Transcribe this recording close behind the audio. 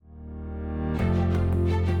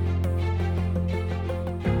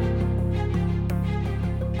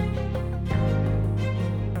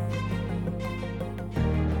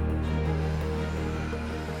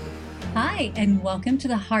Hi, and welcome to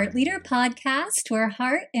the Heart Leader Podcast, where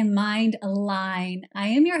heart and mind align. I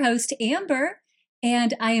am your host, Amber,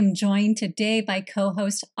 and I am joined today by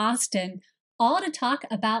co-host Austin, all to talk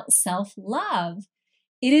about self-love.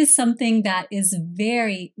 It is something that is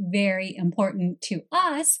very, very important to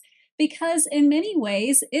us because in many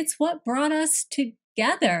ways, it's what brought us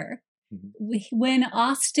together. When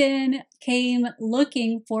Austin came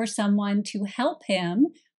looking for someone to help him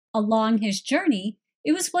along his journey,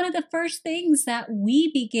 it was one of the first things that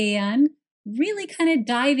we began really kind of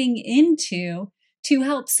diving into to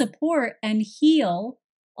help support and heal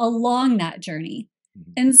along that journey.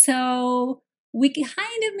 And so we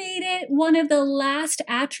kind of made it one of the last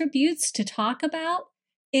attributes to talk about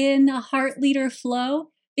in the Heart Leader Flow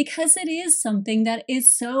because it is something that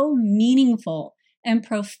is so meaningful and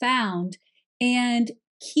profound and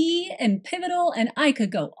key and pivotal. And I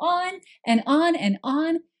could go on and on and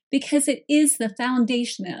on because it is the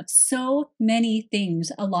foundation of so many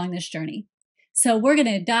things along this journey. So we're going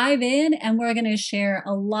to dive in and we're going to share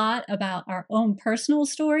a lot about our own personal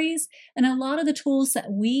stories and a lot of the tools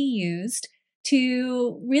that we used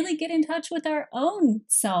to really get in touch with our own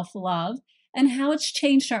self-love and how it's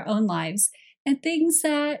changed our own lives and things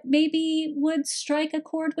that maybe would strike a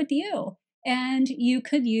chord with you and you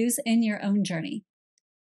could use in your own journey.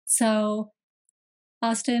 So,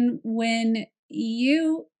 Austin, when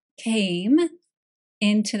you came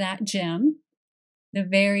into that gym the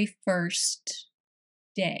very first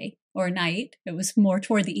day or night, it was more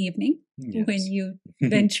toward the evening when you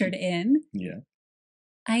ventured in. Yeah.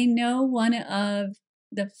 I know one of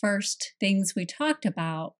the first things we talked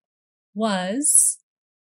about was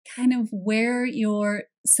kind of where your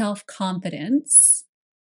self-confidence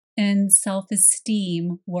and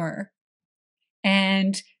self-esteem were.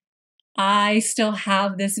 And I still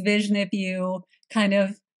have this vision of you kind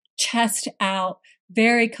of chest out,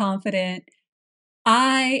 very confident.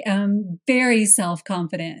 I am very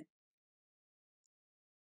self-confident.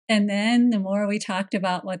 And then the more we talked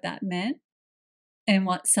about what that meant and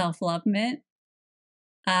what self-love meant,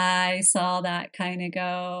 I saw that kind of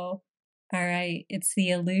go, all right, it's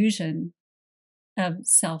the illusion of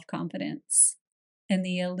self-confidence and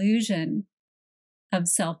the illusion of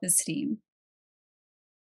self-esteem.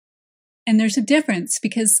 And there's a difference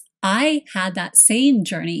because I had that same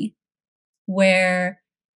journey where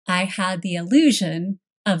I had the illusion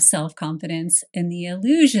of self-confidence and the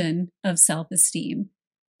illusion of self-esteem.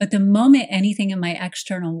 But the moment anything in my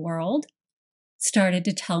external world started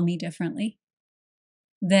to tell me differently,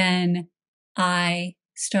 then I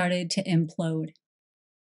started to implode.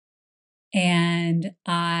 And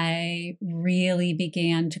I really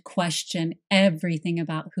began to question everything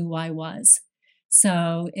about who I was.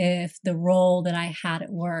 So if the role that I had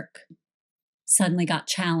at work suddenly got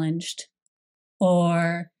challenged,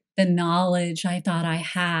 or the knowledge I thought I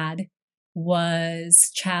had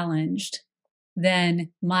was challenged,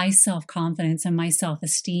 then my self-confidence and my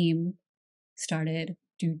self-esteem started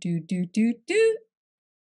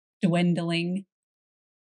dwindling.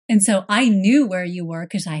 And so I knew where you were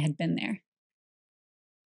because I had been there.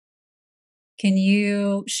 Can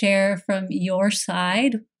you share from your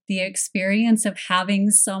side the experience of having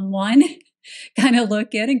someone kind of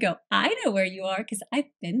look in and go, I know where you are because I've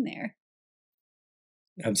been there?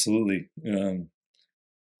 Absolutely. In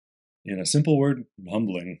a simple word,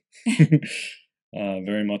 humbling.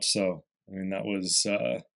 Very much so. I mean, that was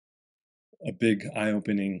a big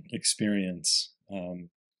eye-opening experience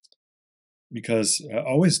because I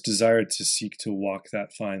always desired to seek to walk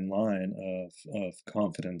that fine line of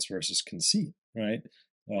confidence versus conceit, right?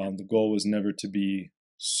 The goal was never to be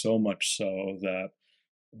so much so that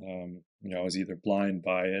I was either blind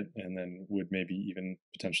by it and then would maybe even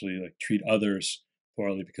potentially like treat others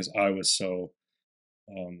poorly because I was so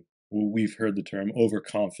we've heard the term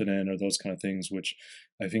overconfident or those kind of things, which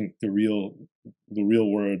I think the real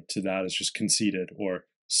word to that is just conceited or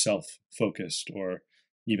self-focused or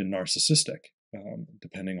even narcissistic,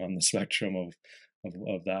 depending on the spectrum of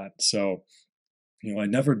that. So, I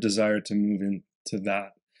never desired to move into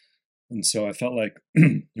that. And so I felt like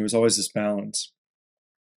there was always this balance.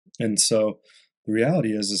 And so the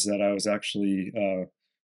reality is that I was actually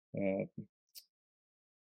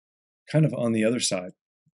kind of on the other side.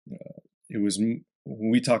 It was when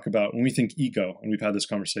we think ego, and we've had this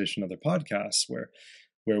conversation in other podcasts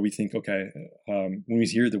where we think, okay, when we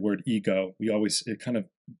hear the word ego, it kind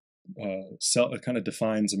of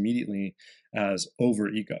defines immediately as over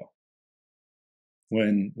ego.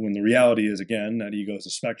 When the reality is, again, that ego is a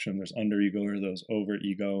spectrum. There's under ego or there's over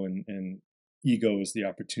ego, and ego is the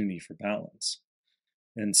opportunity for balance.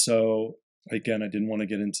 And so again, I didn't want to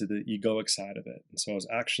get into the egoic side of it. And so I was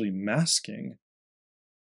actually masking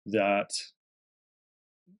that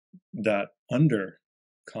under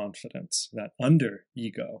confidence, that under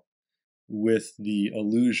ego, with the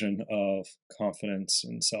illusion of confidence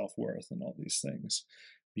and self-worth and all these things,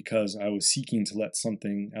 because I was seeking to let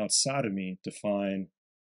something outside of me define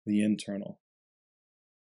the internal.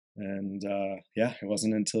 And yeah, it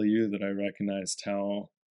wasn't until you that I recognized how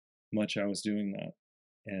much I was doing that,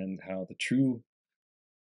 and how the true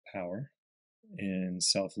power in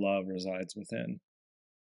self-love resides within.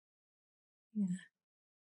 Yeah.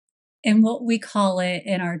 And what we call it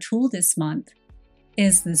in our tool this month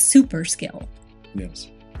is the super skill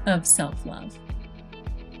of self-love.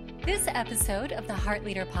 This episode of the Heart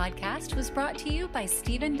Leader Podcast was brought to you by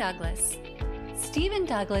Stephen Douglas. Stephen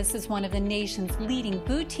Douglas is one of the nation's leading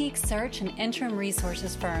boutique search and interim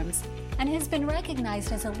resources firms and has been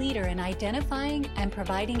recognized as a leader in identifying and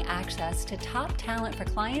providing access to top talent for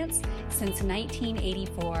clients since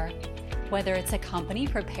 1984. Whether it's a company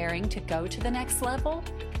preparing to go to the next level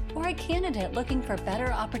or a candidate looking for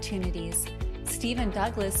better opportunities, Stephen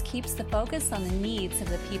Douglas keeps the focus on the needs of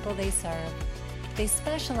the people they serve. They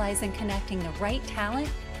specialize in connecting the right talent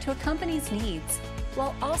to a company's needs,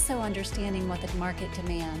 while also understanding what the market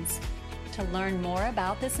demands. To learn more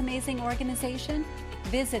about this amazing organization,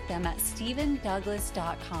 visit them at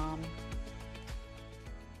stephendouglas.com.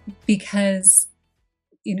 Because,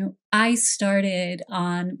 I started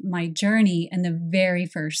on my journey, and the very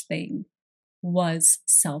first thing was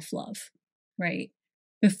self-love, right?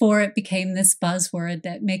 Before it became this buzzword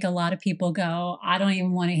that make a lot of people go, I don't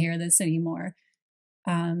even want to hear this anymore.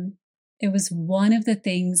 It was one of the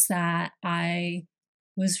things that I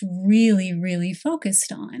was really, really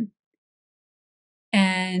focused on.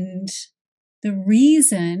 And the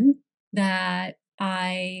reason that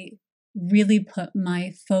I really put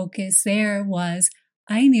my focus there was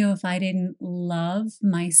I knew if I didn't love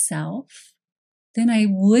myself, then I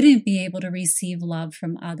wouldn't be able to receive love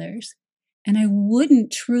from others. And I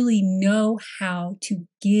wouldn't truly know how to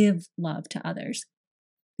give love to others,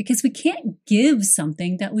 because we can't give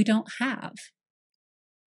something that we don't have,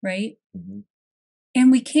 right? Mm-hmm.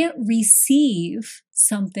 And we can't receive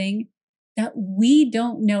something that we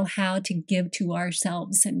don't know how to give to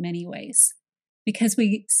ourselves in many ways, because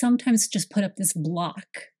we sometimes just put up this block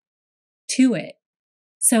to it.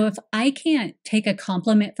 So if I can't take a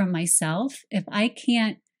compliment from myself, if I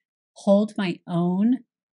can't hold my own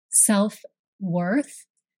self-worth,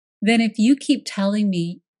 then if you keep telling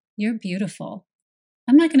me you're beautiful,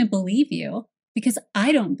 I'm not going to believe you, because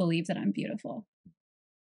I don't believe that I'm beautiful.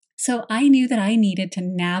 So I knew that I needed to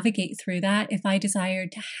navigate through that if I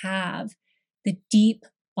desired to have the deep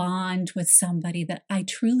bond with somebody that I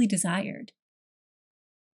truly desired.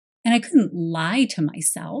 And I couldn't lie to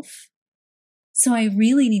myself. So I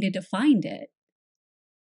really needed to find it.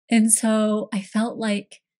 And so I felt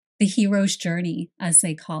like the hero's journey, as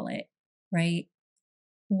they call it, right?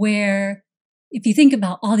 Where if you think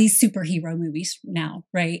about all these superhero movies now,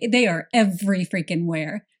 right? They are every freaking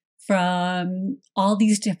where, from all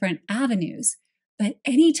these different avenues. But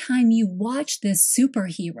anytime you watch this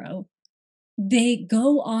superhero, they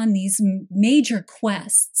go on these major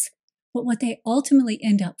quests. But what they ultimately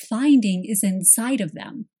end up finding is inside of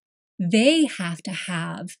them. They have to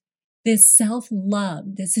have this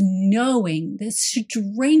self-love, this knowing, this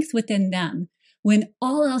strength within them. When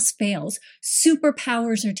all else fails,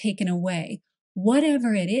 superpowers are taken away.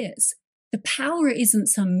 Whatever it is, the power isn't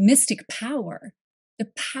some mystic power.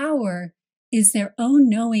 The power is their own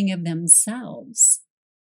knowing of themselves,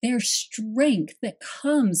 their strength that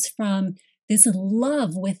comes from this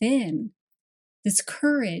love within, this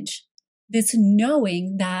courage, this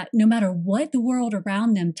knowing that no matter what the world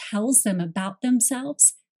around them tells them about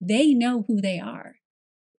themselves, they know who they are.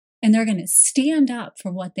 And they're going to stand up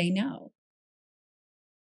for what they know.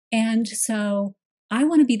 And so I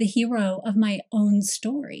want to be the hero of my own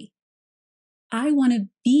story. I want to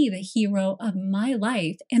be the hero of my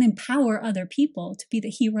life and empower other people to be the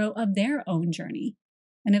hero of their own journey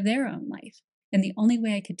and of their own life. And the only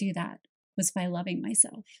way I could do that was by loving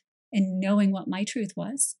myself and knowing what my truth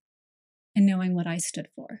was and knowing what I stood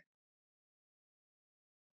for.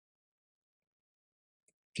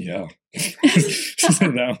 Yeah,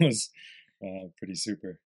 that was pretty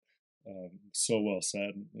super. So well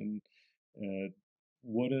said. And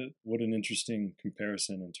what an interesting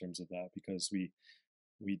comparison in terms of that, because we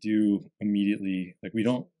do immediately, like, we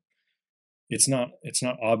don't, it's not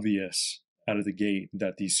obvious out of the gate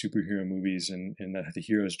that these superhero movies and that the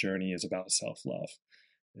hero's journey is about self-love.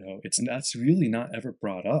 That's really not ever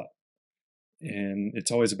brought up. and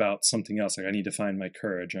it's always about something else. Like I need to find my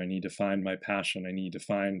courage, I need to find my passion, I need to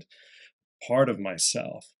find part of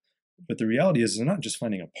myself. But the reality is they're not just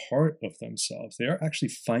finding a part of themselves, they are actually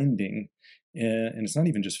finding, and it's not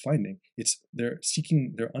even just finding, it's they're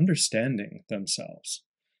seeking, they're understanding themselves.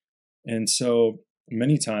 And so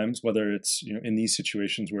many times, whether it's, in these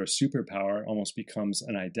situations where a superpower almost becomes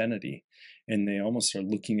an identity, and they almost are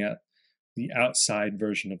looking at the outside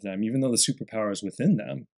version of them, even though the superpower is within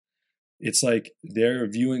them, it's like they're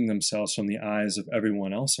viewing themselves from the eyes of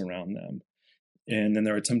everyone else around them. And then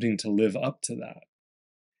they're attempting to live up to that.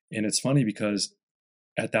 And it's funny because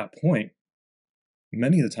at that point,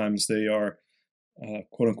 many of the times they are,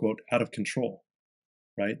 quote unquote, out of control,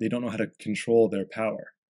 right? They don't know how to control their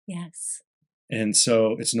power. Yes. And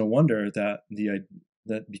so it's no wonder that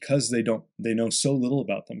that because they know so little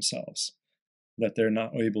about themselves, that they're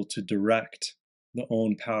not able to direct the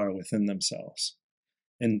own power within themselves.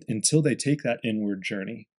 And until they take that inward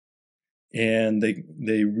journey and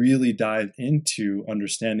they really dive into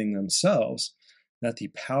understanding themselves, that the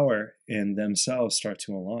power in themselves start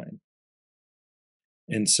to align.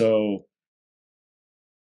 And so,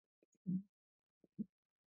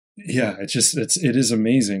 yeah, it is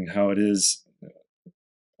amazing how it is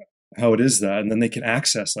that, and then they can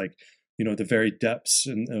access, like, the very depths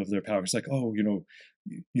of their power. It's like, oh,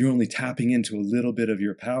 you're only tapping into a little bit of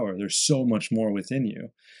your power. There's so much more within you.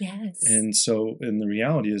 Yes. And so, and the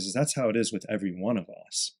reality is that's how it is with every one of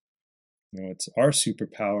us. It's our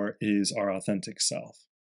superpower is our authentic self,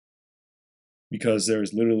 because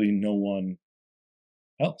there's literally no one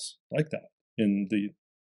else like that in the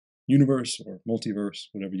universe or multiverse,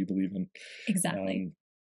 whatever you believe in. Exactly.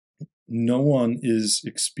 No one is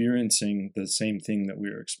experiencing the same thing that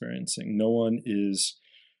we're experiencing. No one is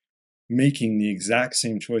making the exact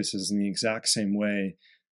same choices in the exact same way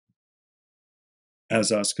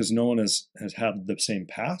as us, because no one has had the same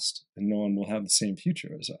past and no one will have the same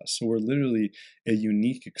future as us. So we're literally a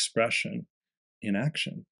unique expression in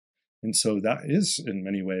action. And so that is in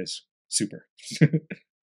many ways super.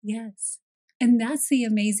 Yes. And that's the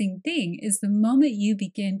amazing thing, is the moment you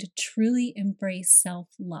begin to truly embrace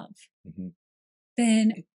self-love, Mm-hmm.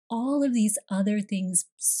 then all of these other things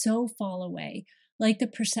so fall away, like the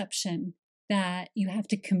perception that you have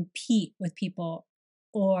to compete with people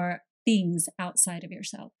or things outside of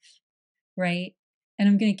yourself, right? And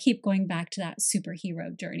I'm going to keep going back to that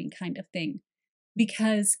superhero journey kind of thing,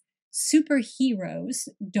 because superheroes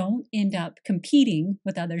don't end up competing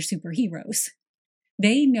with other superheroes.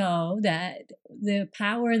 They know that the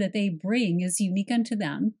power that they bring is unique unto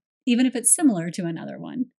them, even if it's similar to another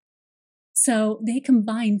one. So they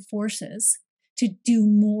combine forces to do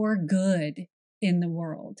more good in the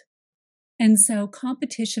world. And so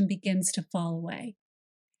competition begins to fall away.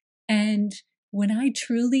 And when I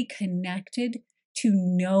truly connected to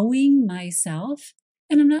knowing myself,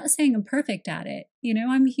 and I'm not saying I'm perfect at it,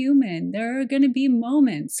 I'm human. There are going to be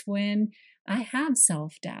moments when I have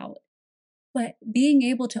self-doubt. But being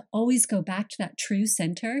able to always go back to that true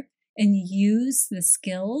center and use the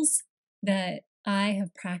skills that I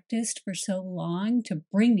have practiced for so long to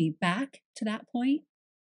bring me back to that point,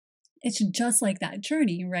 it's just like that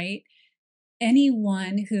journey, right?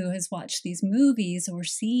 Anyone who has watched these movies or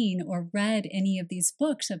seen or read any of these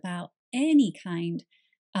books about any kind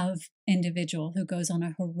of individual who goes on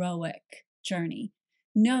a heroic journey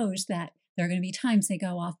knows that there are going to be times they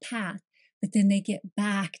go off path, but then they get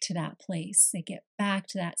back to that place. They get back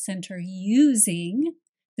to that center using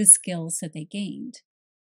the skills that they gained.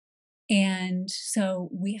 And so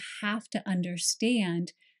we have to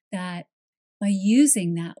understand that by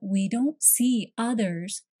using that, we don't see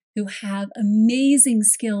others who have amazing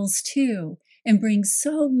skills too and bring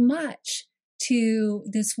so much to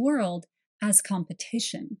this world as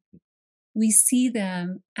competition. We see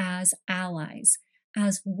them as allies,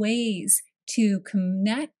 as ways to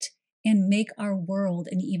connect and make our world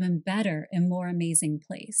an even better and more amazing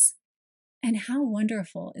place. And how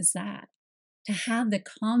wonderful is that? To have the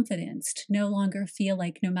confidence to no longer feel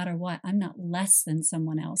like no matter what, I'm not less than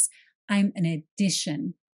someone else. I'm an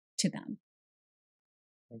addition to them.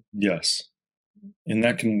 Yes. And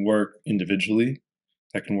that can work individually,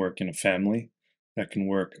 that can work in a family, that can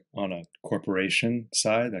work on a corporation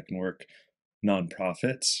side, that can work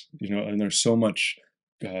nonprofits, and there's so much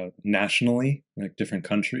nationally, like different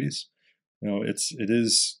countries.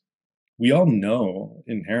 We all know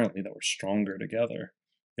inherently that we're stronger together.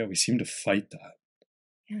 Yeah, we seem to fight that.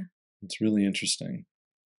 Yeah. It's really interesting.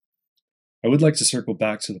 I would like to circle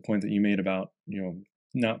back to the point that you made about,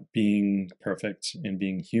 not being perfect and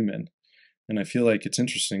being human. And I feel like it's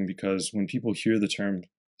interesting because when people hear the term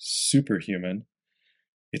superhuman,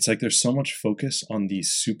 it's like there's so much focus on the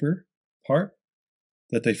super part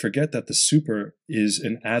that they forget that the super is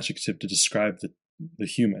an adjective to describe the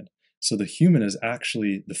human. So the human is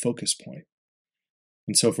actually the focus point.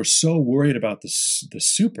 And so if we're so worried about the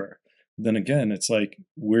super, then again, it's like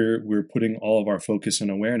we're putting all of our focus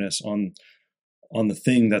and awareness on the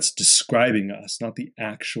thing that's describing us, not the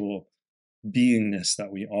actual beingness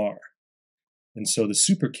that we are. And so the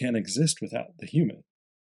super can't exist without the human.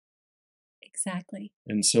 Exactly.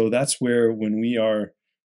 And so that's where when we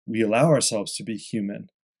allow ourselves to be human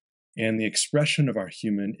and the expression of our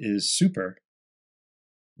human is super,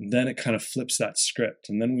 then it kind of flips that script.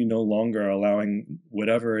 And then we no longer are allowing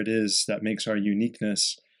whatever it is that makes our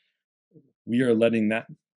uniqueness, we are letting that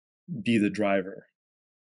be the driver,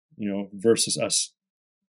 versus us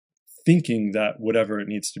thinking that whatever it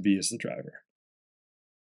needs to be is the driver.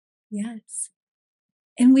 Yes.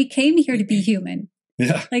 And we came here to be human.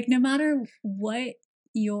 Yeah. Like, no matter what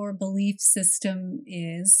your belief system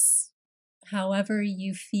is, however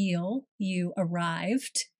you feel you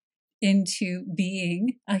arrived into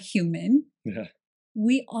being a human, Yeah.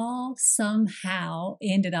 we all somehow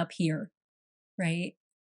ended up here, right?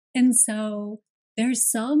 And so there's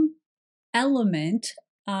some element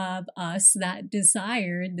of us that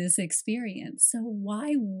desired this experience. So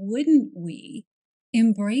why wouldn't we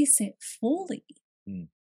embrace it fully?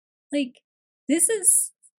 Like, this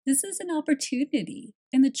is an opportunity,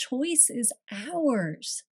 and the choice is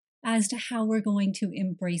ours as to how we're going to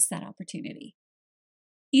embrace that opportunity.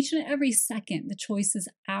 Each and every second, the choice is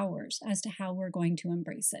ours as to how we're going to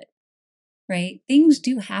embrace it, right? Things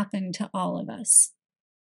do happen to all of us.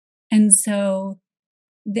 And so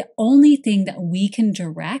the only thing that we can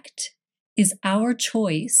direct is our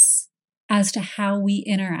choice as to how we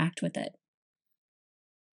interact with it,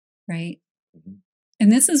 right? Mm-hmm.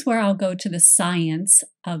 And this is where I'll go to the science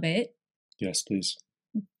of it. Yes, please.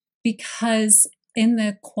 Because in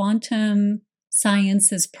the quantum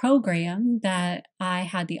sciences program that I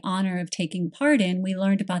had the honor of taking part in, we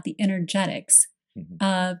learned about the energetics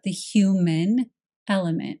of the human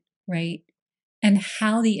element, right? And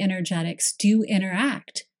how the energetics do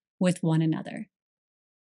interact with one another.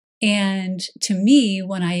 And to me,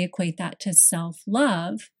 when I equate that to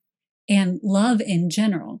self-love and love in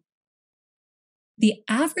general, the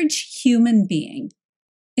average human being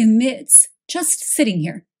emits, just sitting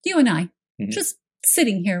here, you and I, just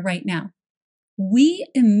sitting here right now, we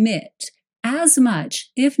emit as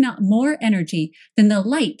much, if not more energy than the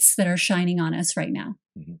lights that are shining on us right now,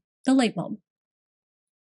 the light bulb.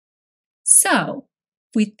 So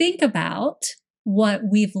if we think about what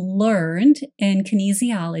we've learned in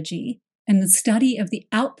kinesiology and the study of the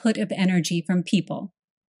output of energy from people,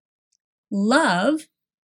 love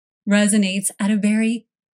resonates at a very,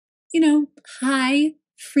 high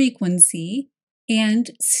frequency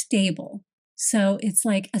and stable. So it's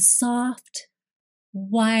like a soft,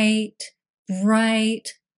 white, bright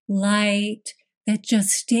light that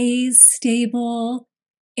just stays stable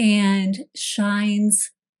and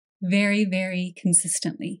shines very, very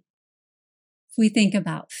consistently. If we think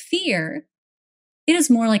about fear, it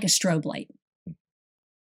is more like a strobe light.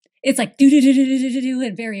 It's like do-do-do-do-do-do-do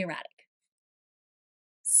and very erratic.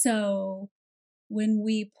 So when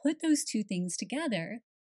we put those two things together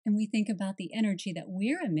and we think about the energy that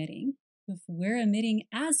we're emitting, if we're emitting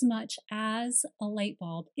as much as a light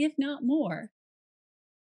bulb, if not more,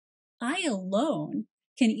 I alone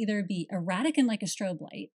can either be erratic and like a strobe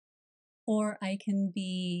light, or I can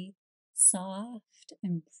be soft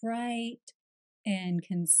and bright and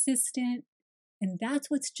consistent. And that's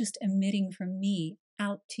what's just emitting from me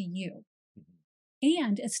out to you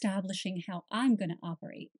and establishing how I'm going to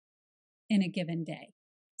operate in a given day.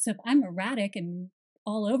 So if I'm erratic and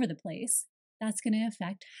all over the place, that's going to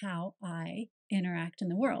affect how I interact in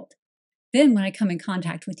the world. Then when I come in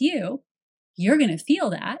contact with you, you're going to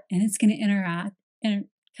feel that, and it's going to interact and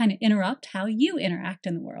kind of interrupt how you interact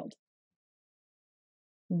in the world.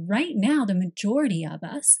 Right now, the majority of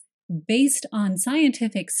us, based on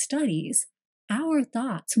scientific studies, our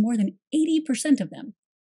thoughts, more than 80% of them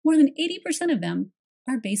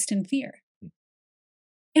are based in fear.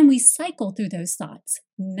 And we cycle through those thoughts.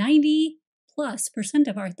 90+%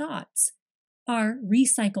 of our thoughts are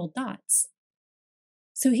recycled thoughts.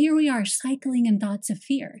 So here we are cycling in thoughts of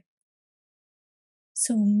fear.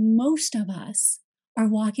 So most of us are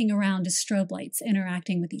walking around as strobe lights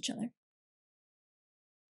interacting with each other.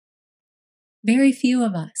 Very few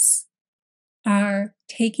of us are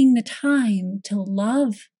taking the time to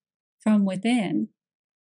love from within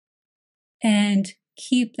and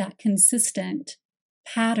keep that consistent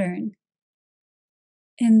pattern.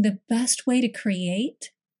 And the best way to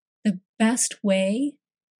create, the best way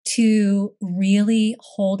to really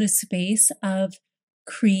hold a space of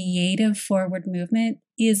creative forward movement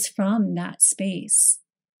is from that space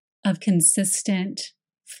of consistent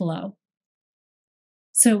flow.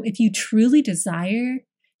 So if you truly desire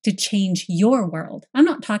to change your world, I'm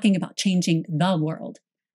not talking about changing the world,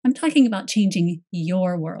 I'm talking about changing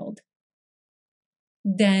your world,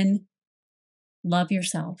 then love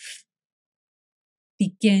yourself.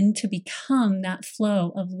 Begin to become that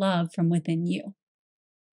flow of love from within you.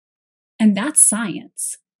 And that's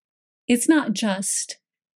science. It's not just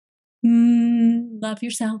love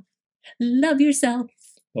yourself, love yourself.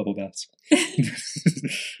 Bubble baths.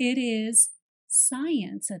 It is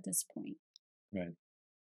science at this point. Right.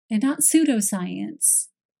 And not pseudoscience,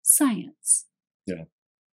 science. Yeah.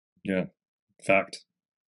 Yeah. Fact.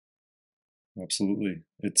 Absolutely.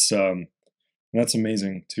 It's that's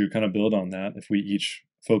amazing to kind of build on that. If we each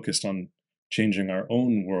focused on changing our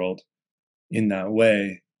own world in that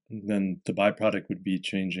way, then the byproduct would be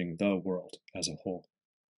changing the world as a whole.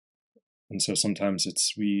 And so sometimes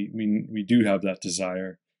it's we do have that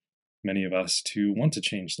desire, many of us, to want to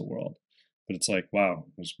change the world. But it's like, wow,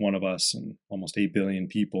 there's one of us and almost 8 billion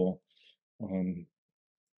people.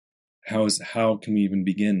 How can we even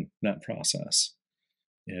begin that process?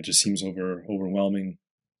 And it just seems overwhelming,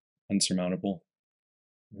 unsurmountable.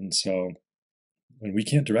 And so when we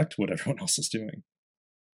can't direct what everyone else is doing.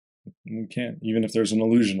 We can't, even if there's an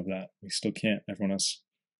illusion of that, we still can't. Everyone has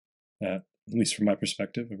that, at least from my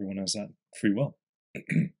perspective, everyone has that free will.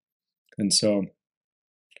 And so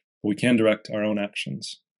we can direct our own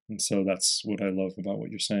actions. And so that's what I love about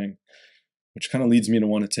what you're saying, which kind of leads me to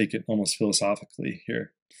want to take it almost philosophically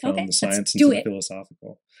here, from the science into the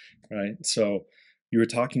philosophical, right? So you were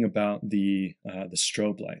talking about the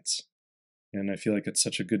strobe lights. And I feel like it's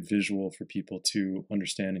such a good visual for people to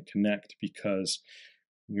understand and connect, because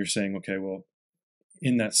you're saying, okay, well,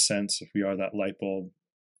 in that sense, if we are that light bulb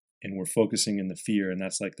and we're focusing in the fear, and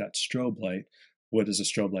that's like that strobe light, what does a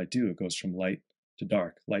strobe light do? It goes from light to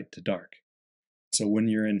dark, light to dark. So when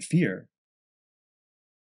you're in fear,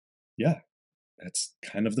 yeah, that's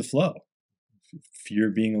kind of the flow.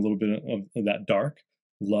 Fear being a little bit of that dark,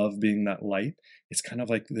 love being that light. It's kind of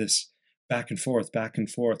like this back and forth,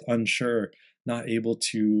 unsure, not able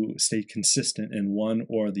to stay consistent in one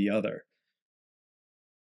or the other.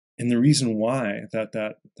 And the reason why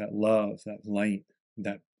that love, that light,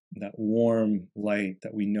 that warm light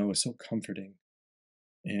that we know is so comforting,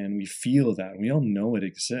 and we feel that, we all know it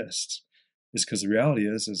exists, is because the reality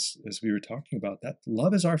is, as we were talking about, that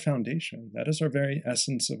love is our foundation. That is our very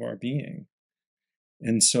essence of our being.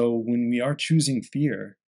 And so when we are choosing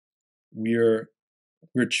fear, we're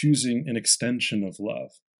choosing an extension of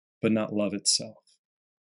love, but not love itself.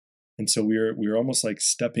 And so we're almost like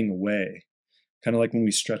stepping away, kind of like when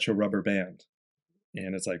we stretch a rubber band,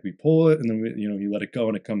 and it's like we pull it and then you let it go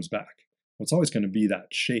and it comes back. Well, it's always going to be that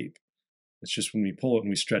shape. It's just when we pull it and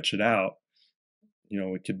we stretch it out,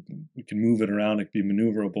 we can move it around, it can be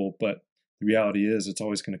maneuverable, but the reality is it's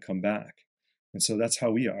always going to come back. And so that's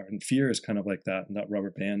how we are. And fear is kind of like that rubber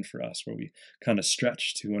band for us, where we kind of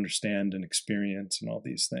stretch to understand and experience and all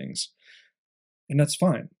these things. And that's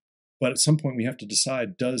fine. But at some point we have to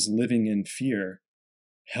decide, does living in fear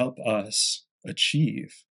help us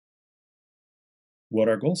achieve what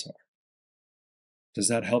our goals are? Does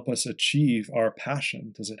that help us achieve our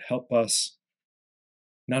passion? Does it help us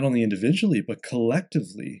not only individually, but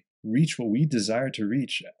collectively reach what we desire to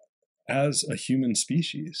reach as a human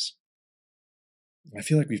species? I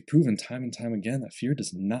feel like we've proven time and time again that fear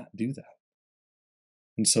does not do that.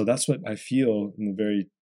 And so that's what I feel in the very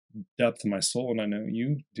depth of my soul, and I know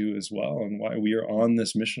you do as well, and why we are on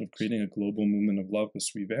this mission of creating a global movement of love with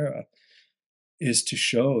Sui Vera, is to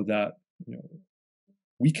show that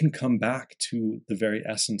we can come back to the very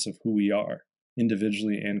essence of who we are,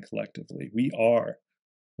 individually and collectively. We are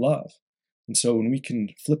love. And so when we can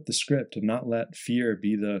flip the script and not let fear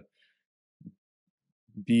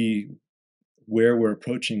be where we're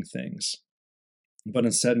approaching things, but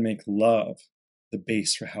instead make love the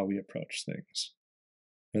base for how we approach things.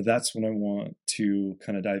 But that's what I want to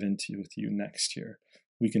kind of dive into with you next year.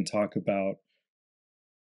 We can talk about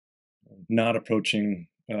not approaching,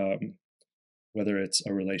 whether it's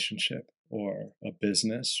a relationship or a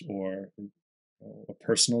business or a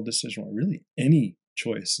personal decision, or really any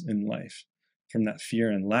choice in life, from that fear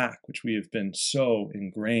and lack, which we have been so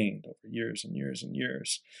ingrained over years and years and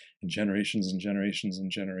years, and generations and generations and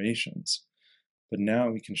generations. But now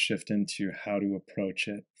we can shift into how to approach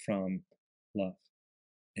it from love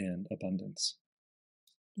and abundance.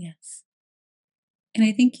 Yes. And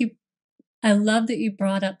I love that you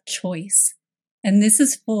brought up choice. And this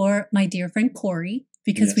is for my dear friend Corey,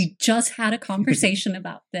 because Yes. we just had a conversation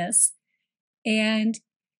about this. And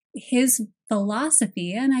his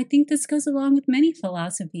philosophy, and I think this goes along with many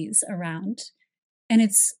philosophies around, and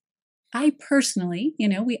I personally,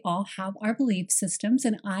 we all have our belief systems,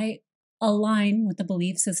 and I align with the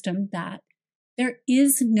belief system that there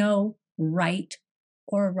is no right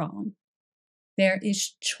or wrong. There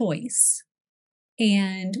is choice.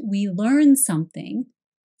 And we learn something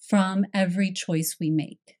from every choice we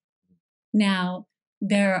make. Now,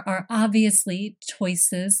 there are obviously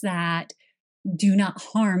choices that do not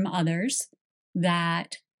harm others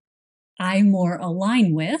that I more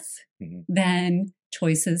align with than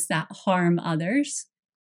choices that harm others,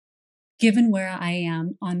 given where I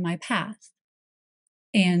am on my path.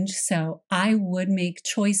 And so I would make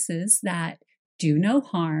choices that do no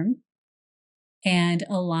harm and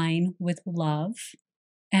align with love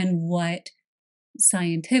and what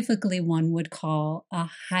scientifically one would call a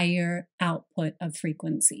higher output of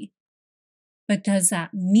frequency. But does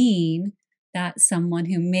that mean that someone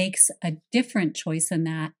who makes a different choice than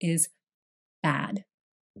that is bad?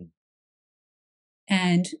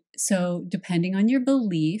 And so, depending on your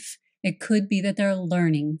belief, it could be that they're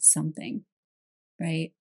learning something,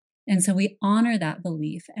 right? And so we honor that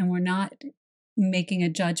belief, and we're not making a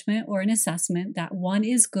judgment or an assessment that one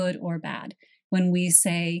is good or bad. When we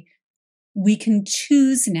say we can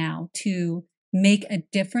choose now to make a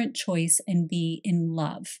different choice and be in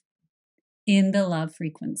love, in the love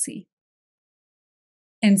frequency.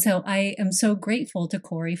 And so I am so grateful to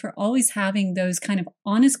Corey for always having those kind of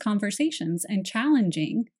honest conversations and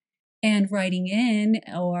challenging and writing in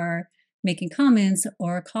or making comments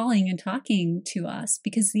or calling and talking to us,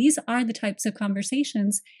 because these are the types of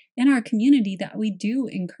conversations in our community that we do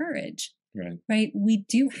encourage, right? We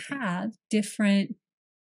do have different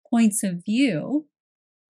points of view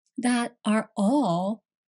that are all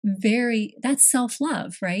that's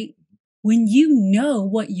self-love, right? When you know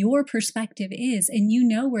what your perspective is and you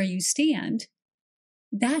know where you stand,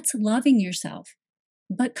 that's loving yourself,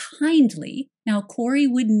 but kindly. Now, Corey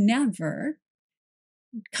would never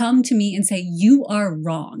come to me and say, you are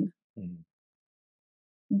wrong,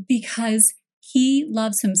 because he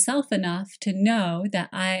loves himself enough to know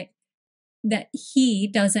that he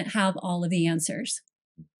doesn't have all of the answers,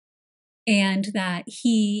 and that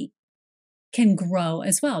he can grow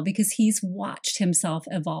as well, because he's watched himself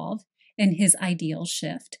evolve and his ideals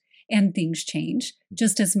shift and things change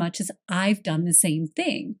just as much as I've done the same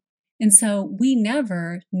thing. And so we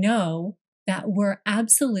never know that we're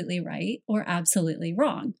absolutely right or absolutely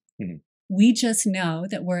wrong. We just know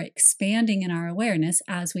that we're expanding in our awareness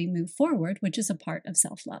as we move forward, which is a part of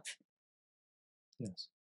self-love. Yes.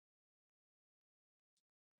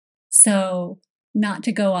 So, not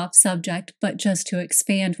to go off subject, but just to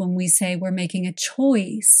expand, when we say we're making a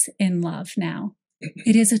choice in love now,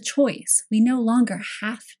 it is a choice. We no longer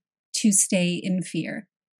have to stay in fear.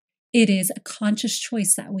 It is a conscious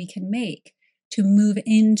choice that we can make to move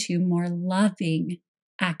into more loving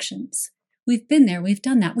actions. We've been there. We've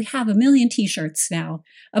done that. We have a million t-shirts now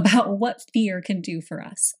about what fear can do for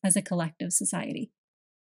us as a collective society.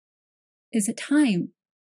 Is it time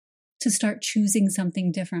to start choosing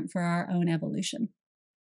something different for our own evolution?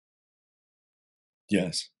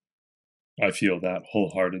 Yes, I feel that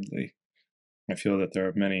wholeheartedly. I feel that there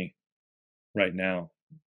are many right now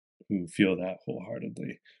who feel that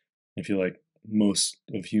wholeheartedly. I feel like most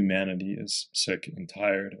of humanity is sick and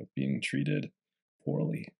tired of being treated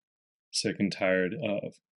poorly, sick and tired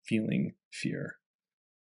of feeling fear,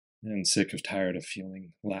 and sick and tired of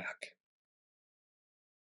feeling lack.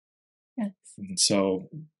 Yes. And so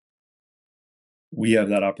we have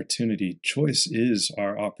that opportunity. Choice is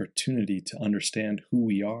our opportunity to understand who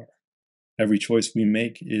we are. Every choice we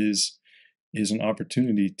make is an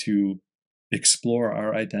opportunity to explore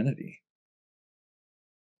our identity.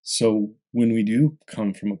 So when we do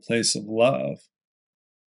come from a place of love,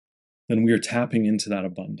 then we are tapping into that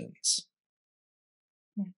abundance.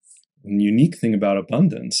 Yes. And the unique thing about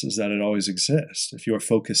abundance is that it always exists. If your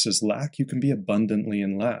focus is lack, you can be abundantly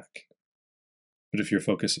in lack. But if your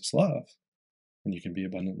focus is love, then you can be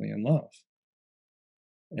abundantly in love.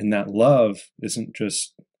 And that love isn't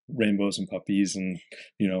just rainbows and puppies and,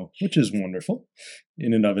 which is wonderful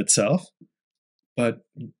in and of itself. But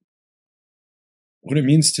what it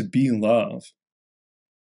means to be love,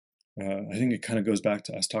 I think it kind of goes back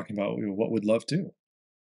to us talking about what would love do?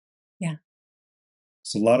 Yeah.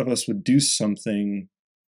 So a lot of us would do something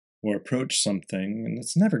or approach something, and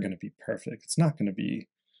it's never going to be perfect. It's not going to be,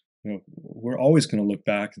 we're always going to look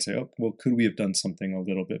back and say, oh, well, could we have done something a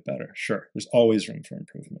little bit better? Sure. There's always room for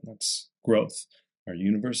improvement. That's growth. Our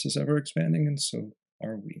universe is ever expanding, and so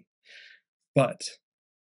are we. But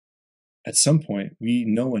at some point, we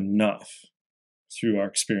know enough through our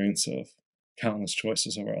experience of countless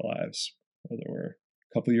choices of our lives, whether we're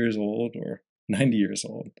a couple years old or 90 years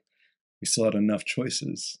old, we still had enough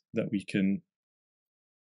choices that we can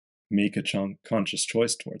make a conscious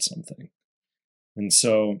choice towards something. And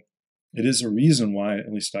so it is a reason why,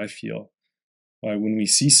 at least I feel, why when we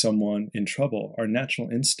see someone in trouble, our natural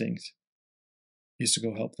instinct is to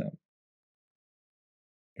go help them.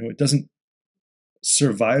 It doesn't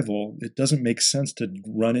make sense to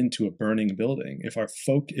run into a burning building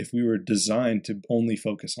if we were designed to only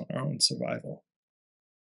focus on our own survival.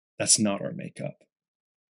 That's not our makeup.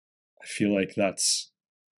 I feel like that's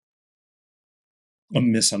a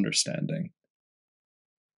misunderstanding.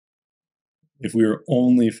 If we were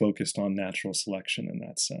only focused on natural selection in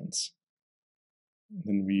that sense,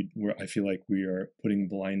 then I feel like we are putting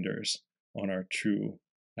blinders on our true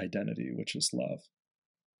identity, which is love,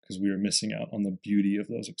 because we are missing out on the beauty of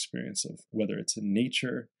those experiences, whether it's in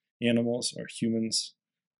nature, animals, or humans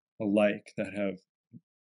alike that have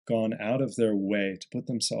gone out of their way to put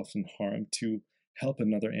themselves in harm to help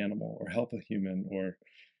another animal or help a human, or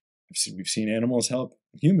we've seen animals help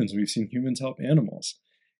humans, we've seen humans help animals.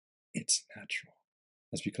 It's natural.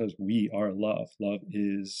 That's because we are love. Love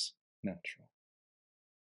is natural.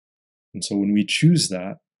 And so when we choose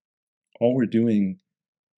that, all we're doing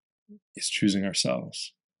is choosing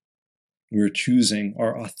ourselves. We're choosing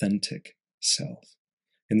our authentic self.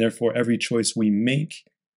 And therefore, every choice we make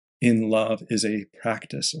in love is a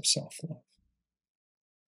practice of self-love.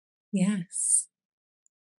 Yes.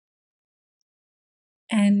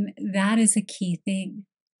 And that is a key thing,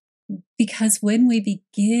 because when we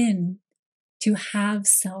begin to have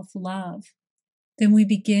self-love, then we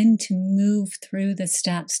begin to move through the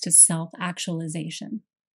steps to self-actualization.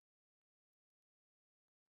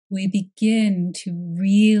 We begin to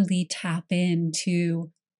really tap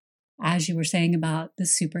into, as you were saying about the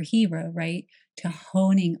superhero, right? To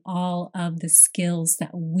honing all of the skills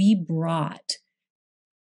that we brought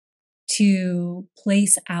to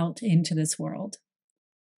place out into this world.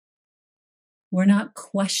 We're not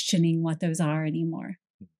questioning what those are anymore.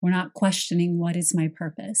 We're not questioning what is my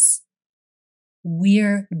purpose.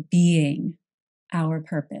 We're being our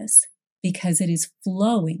purpose because it is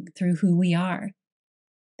flowing through who we are.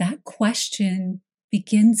 That question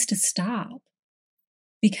begins to stop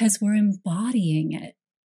because we're embodying it.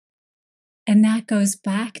 And that goes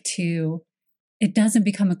back to, it doesn't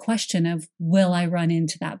become a question of, will I run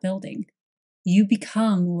into that building? You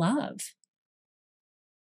become love.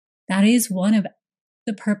 That is one of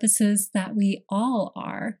the purposes that we all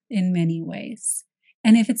are in many ways.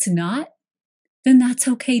 And if it's not, then that's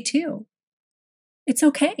okay too. It's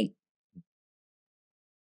okay.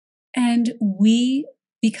 And we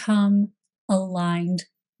become aligned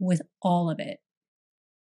with all of it.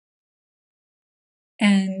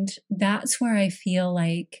 And that's where I feel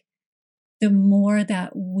like the more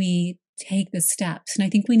that we take the steps, and I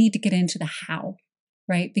think we need to get into the how,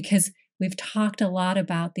 right? Because we've talked a lot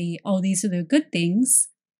about these are the good things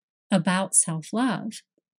about self-love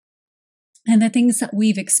and the things that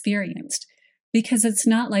we've experienced. Because it's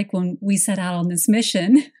not like when we set out on this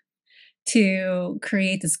mission to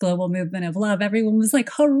create this global movement of love, everyone was like,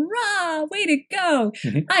 hurrah, way to go.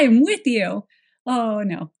 I am with you. Oh,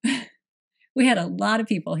 no. We had a lot of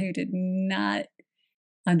people who did not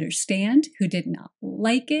understand, who did not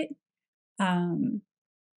like it,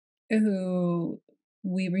 who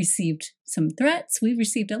we received some threats. We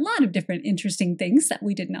received a lot of different interesting things that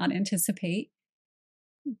we did not anticipate.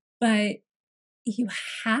 But you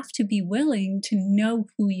have to be willing to know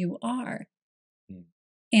who you are.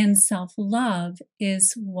 And self-love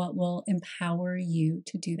is what will empower you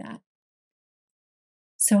to do that.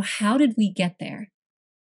 So how did we get there?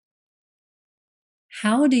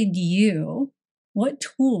 What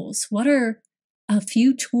are a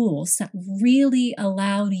few tools that really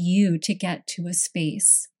allowed you to get to a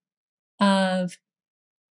space of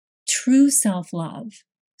true self-love?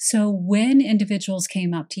 So when individuals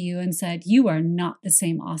came up to you and said, you are not the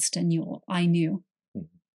same Austin Newell I knew,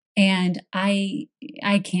 and I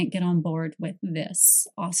can't get on board with this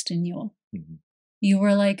Austin Newell. You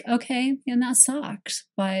were like, okay, and that sucks,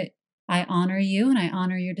 but I honor you and I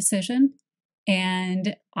honor your decision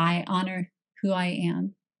and I honor who I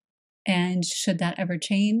am. And should that ever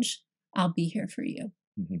change, I'll be here for you.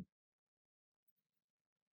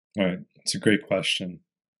 All right. It's a great question.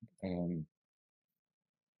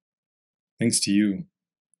 Thanks to you.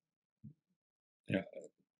 Yeah.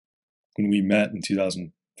 When we met in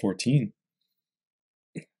 2014,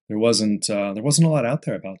 there wasn't a lot out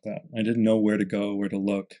there about that. I didn't know where to go, where to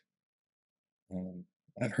look.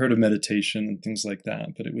 I've heard of meditation and things like that,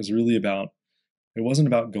 but it wasn't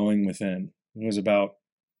about going within. It was about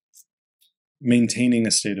maintaining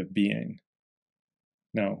a state of being.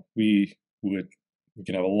 Now, we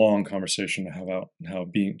can have a long conversation about how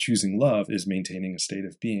choosing love is maintaining a state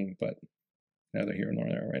of being, but neither here nor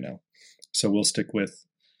there right now. So we'll stick with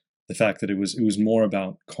the fact that it was more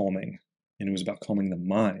about calming, and it was about calming the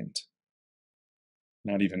mind,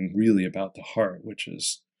 not even really about the heart, which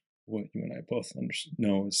is what you and I both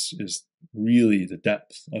know is really the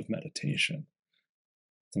depth of meditation.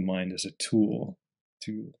 The mind is a tool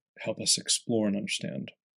to help us explore and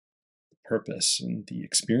understand the purpose and the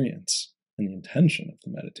experience and the intention of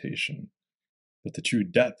the meditation. But the true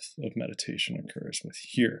depth of meditation occurs with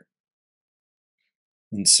here.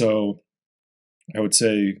 And so I would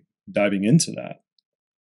say diving into that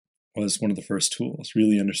was one of the first tools,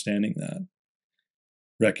 really understanding that,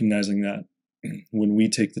 recognizing that when we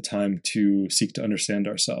take the time to seek to understand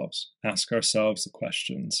ourselves, ask ourselves the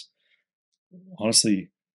questions,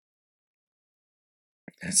 honestly,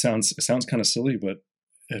 it sounds kind of silly, but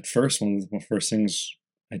at first, one of the first things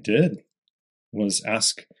I did was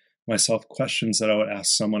ask myself questions that I would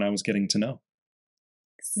ask someone I was getting to know.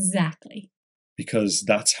 Exactly. Because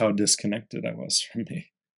that's how disconnected I was from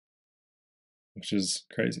me, which is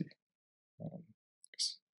crazy.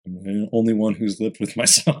 I'm the only one who's lived with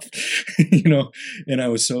myself, and I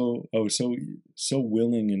was so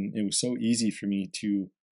willing, and it was so easy for me to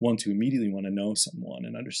immediately want to know someone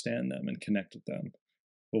and understand them and connect with them.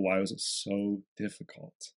 But why was it so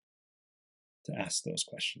difficult to ask those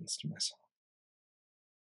questions to myself?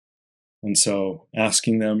 And so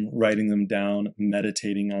asking them, writing them down,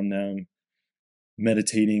 meditating on them,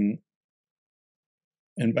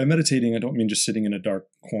 and by meditating, I don't mean just sitting in a dark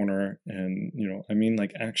corner, and I mean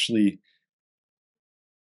actually,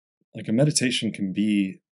 a meditation can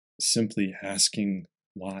be simply asking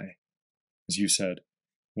why. As you said,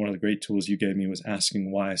 one of the great tools you gave me was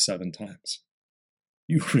asking why 7 times.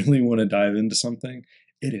 You really want to dive into something,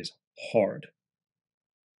 it is hard.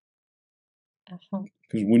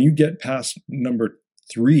 Because when you get past number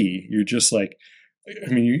 3, you're just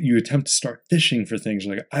you attempt to start fishing for things,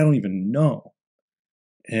 you're I don't even know.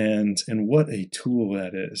 And what a tool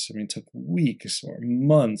that is. It took weeks or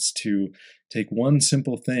months to take one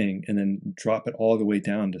simple thing and then drop it all the way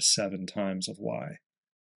down to 7 times of why.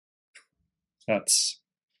 That's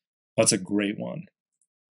a great one.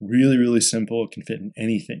 Really, really simple. It can fit in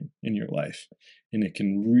anything in your life, and it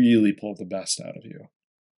can really pull the best out of you.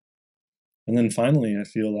 And then finally, I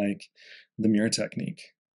feel like the mirror technique.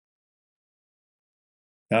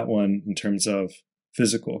 That one, in terms of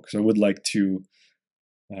physical, because I would like to,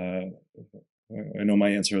 I know my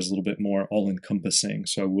answer is a little bit more all-encompassing,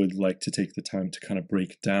 so I would like to take the time to kind of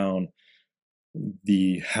break down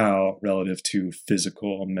the how relative to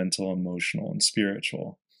physical, mental, emotional, and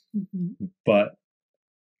spiritual. Mm-hmm. But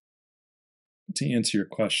to answer your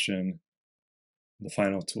question, the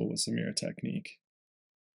final tool was the mirror technique.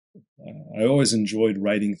 I always enjoyed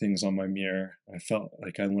writing things on my mirror. I felt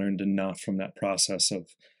like I learned enough from that process of,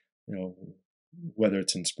 whether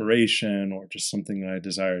it's inspiration or just something that I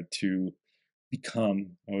desired to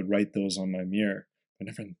become, I would write those on my mirror. I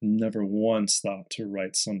never once thought to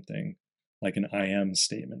write something like an I am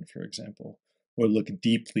statement, for example, or look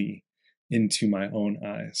deeply into my own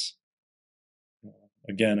eyes.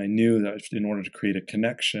 Again, I knew that in order to create a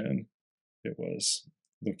connection, it was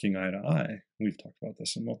looking eye to eye. We've talked about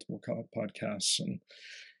this in multiple podcasts and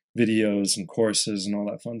videos and courses and all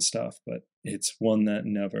that fun stuff, but it's one that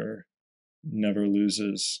never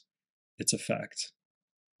loses its effect,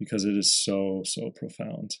 because it is so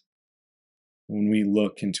profound. When we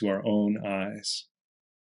look into our own eyes,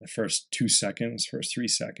 the first 2 seconds, first 3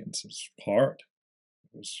 seconds is hard.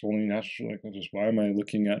 It was only natural, why am I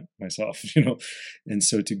looking at myself, And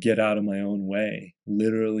so to get out of my own way,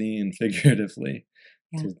 literally and figuratively,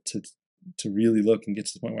 to really look and get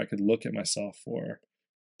to the point where I could look at myself for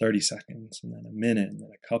 30 seconds, and then a minute, and then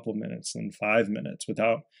a couple minutes, and 5 minutes,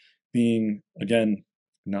 without being, again,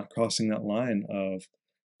 not crossing that line of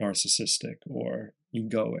narcissistic or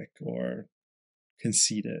egoic or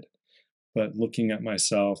conceited, but looking at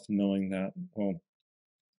myself, knowing that, well,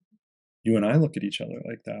 you and I look at each other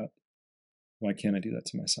like that. Why can't I do that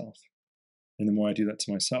to myself? And the more I do that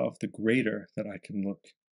to myself, the greater that I can look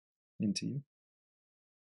into you.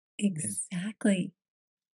 Exactly.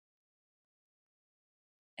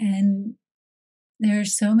 And there are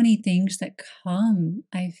so many things that come,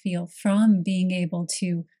 I feel, from being able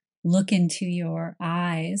to look into your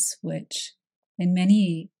eyes, which in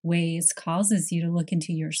many ways causes you to look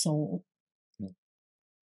into your soul.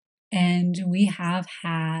 And we have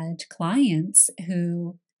had clients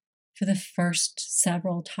who, for the first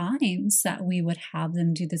several times that we would have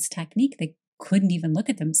them do this technique, they couldn't even look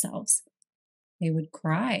at themselves. They would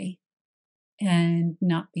cry and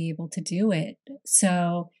not be able to do it.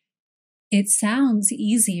 So it sounds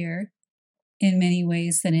easier in many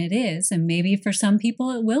ways than it is. And maybe for some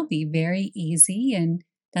people, it will be very easy. And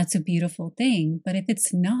that's a beautiful thing. But if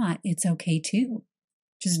it's not, it's okay too.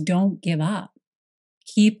 Just don't give up.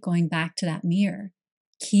 Keep going back to that mirror.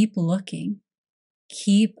 Keep looking.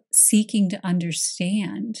 Keep seeking to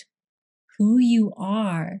understand who you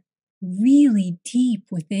are really deep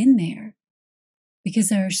within there. Because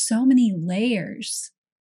there are so many layers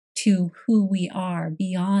to who we are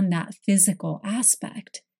beyond that physical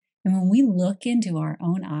aspect. And when we look into our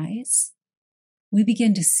own eyes, we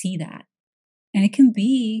begin to see that. And it can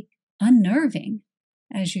be unnerving,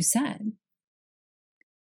 as you said.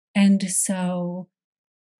 And so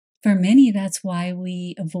for many, that's why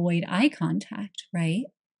we avoid eye contact, right?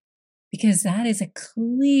 Because that is a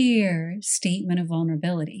clear statement of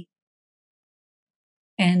vulnerability.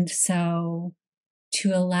 And so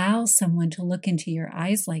to allow someone to look into your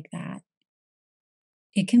eyes like that,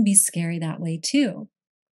 it can be scary that way too.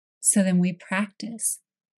 So then we practice.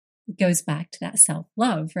 It goes back to that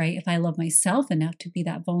self-love, right? If I love myself enough to be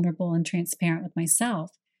that vulnerable and transparent with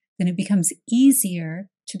myself, then it becomes easier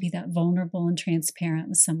to be that vulnerable and transparent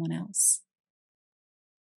with someone else.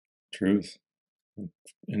 Truth.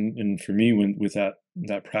 And for me, with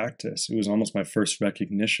that practice, it was almost my first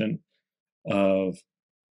recognition of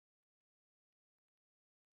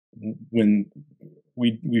when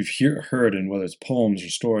we've heard in whether it's poems or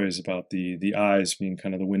stories about the eyes being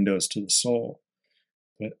kind of the windows to the soul.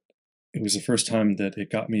 But it was the first time that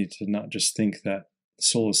it got me to not just think that the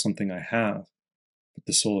soul is something I have, but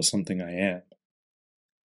the soul is something I am.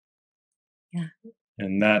 Yeah.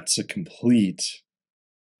 And that's a complete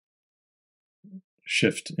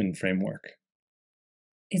shift in framework.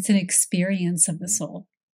 It's an experience of the soul.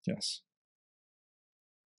 Yes.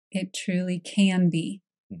 It truly can be.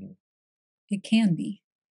 Mm-hmm. It can be.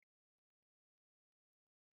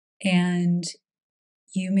 And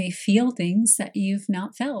you may feel things that you've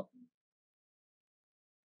not felt.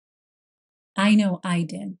 I know I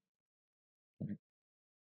did. Right.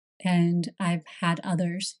 And I've had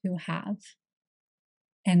others who have.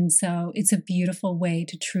 And so it's a beautiful way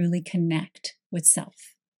to truly connect with self.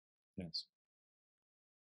 Yes.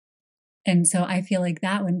 And so I feel like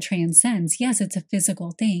that one transcends. Yes, it's a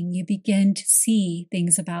physical thing. You begin to see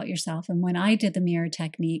things about yourself. And when I did the mirror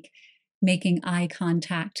technique, making eye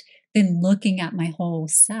contact, then looking at my whole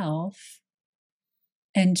self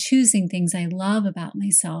and choosing things I love about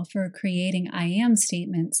myself or creating I am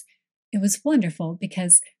statements, it was wonderful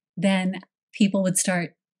because then people would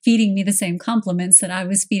start feeding me the same compliments that I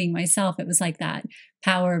was feeding myself. It was like that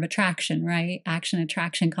power of attraction, right? Action,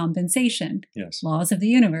 attraction, compensation. Yes. Laws of the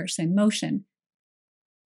universe in motion.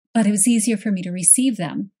 But it was easier for me to receive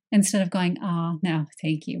them instead of going, oh, no,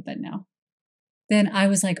 thank you, but no. Then I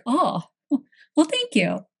was like, oh, well, thank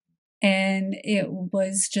you. And it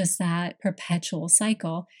was just that perpetual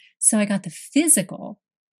cycle. So I got the physical,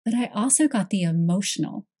 but I also got the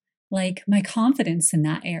emotional, like my confidence in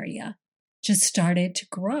that area just started to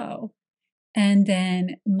grow. And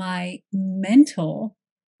then my mental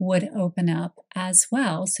would open up as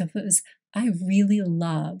well. So if it was, I really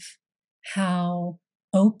love how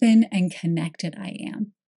open and connected I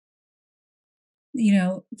am. You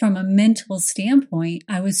know, from a mental standpoint,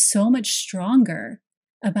 I was so much stronger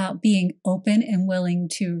about being open and willing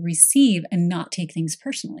to receive and not take things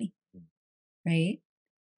personally. Right.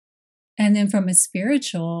 And then from a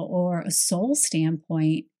spiritual or a soul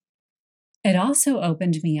standpoint, it also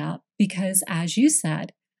opened me up because, as you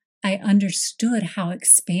said, I understood how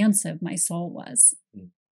expansive my soul was. Mm.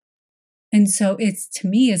 And so it's, to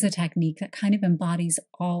me, is a technique that kind of embodies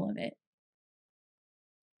all of it.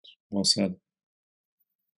 Well said.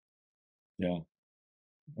 Yeah.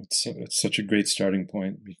 It's such a great starting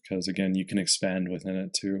point because, again, you can expand within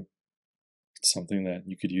it too. It's something that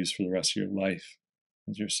you could use for the rest of your life,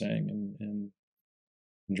 as you're saying, and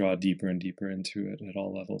draw deeper and deeper into it at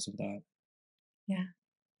all levels of that. Yeah.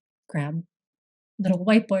 Grab little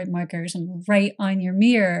whiteboard markers and write on your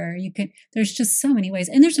mirror. You can, there's just so many ways.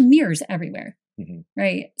 And there's mirrors everywhere,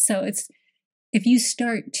 right? So it's, if you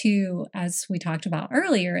start to, as we talked about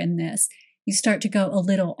earlier in this, you start to go a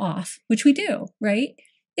little off, which we do, right?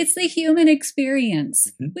 It's the human experience.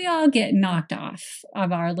 We all get knocked off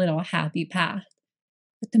of our little happy path.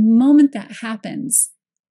 But the moment that happens,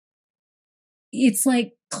 it's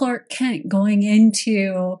like Clark Kent going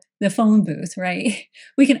into the phone booth, right?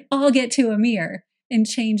 We can all get to a mirror and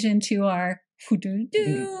change into our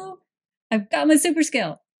do. I've got my super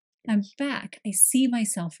skill. I'm back. I see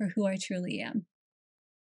myself for who I truly am.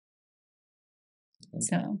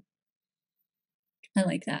 So I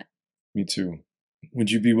like that. Me too.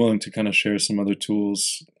 Would you be willing to kind of share some other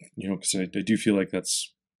tools? Because I do feel like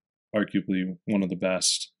that's arguably one of the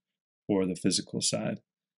best for the physical side.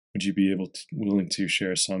 Would you be willing to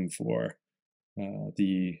share some for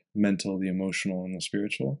the mental, the emotional, and the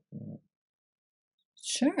spiritual?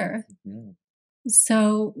 Sure. Yeah.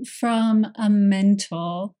 So from a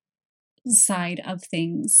mental side of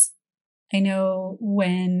things, I know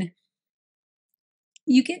when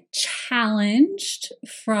you get challenged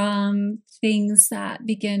from things that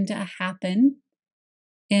begin to happen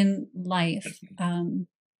in life,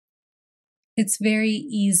 it's very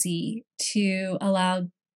easy to allow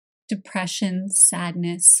depression,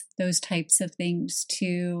 sadness, those types of things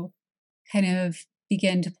to kind of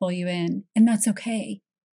begin to pull you in. And that's okay.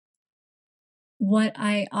 What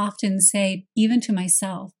I often say, even to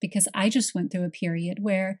myself, because I just went through a period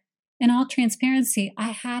where, in all transparency, I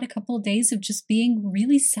had a couple of days of just being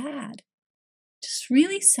really sad, just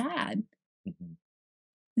really sad. Mm-hmm.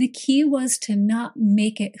 The key was to not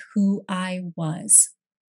make it who I was.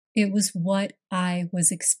 It was what I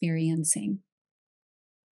was experiencing.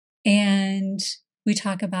 And we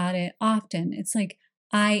talk about it often. It's like,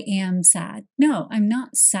 I am sad. No, I'm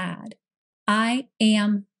not sad. I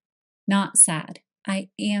am not sad. I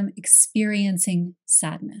am experiencing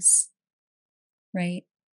sadness, right?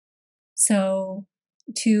 So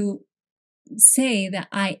to say that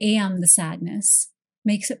I am the sadness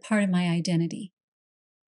makes it part of my identity.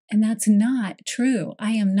 And that's not true.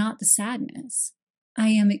 I am not the sadness. I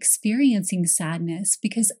am experiencing sadness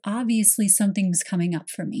because obviously something was coming up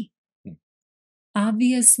for me.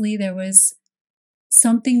 Obviously there was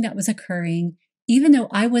something that was occurring, even though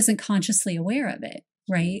I wasn't consciously aware of it,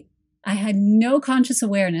 right? I had no conscious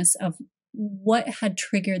awareness of what had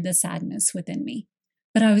triggered the sadness within me,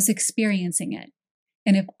 but I was experiencing it.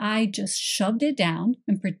 And if I just shoved it down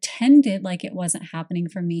and pretended like it wasn't happening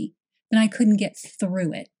for me, then I couldn't get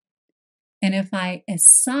through it. And if I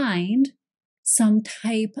assigned some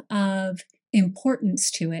type of importance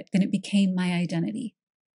to it, then it became my identity.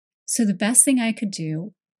 So the best thing I could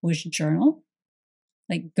do was journal.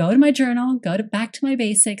 Like go to my journal, back to my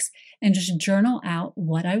basics and just journal out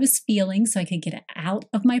what I was feeling so I could get it out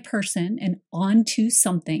of my person and onto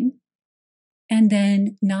something. And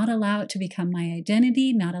then not allow it to become my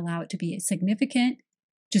identity, not allow it to be significant,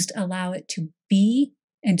 just allow it to be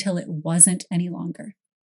until it wasn't any longer.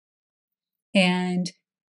 And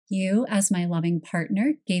you, as my loving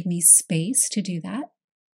partner, gave me space to do that.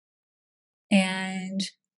 And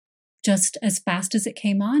just as fast as it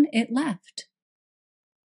came on, it left.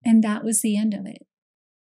 And that was the end of it.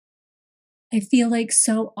 I feel like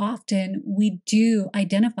so often we do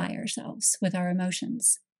identify ourselves with our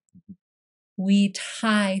emotions. We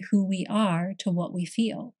tie who we are to what we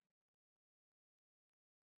feel.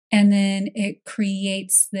 And then it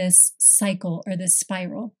creates this cycle or this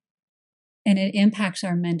spiral. And it impacts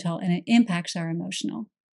our mental and it impacts our emotional.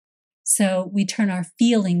 So we turn our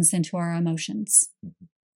feelings into our emotions,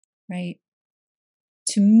 right?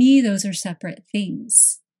 To me, those are separate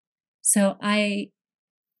things. So Do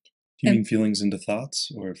you mean feelings into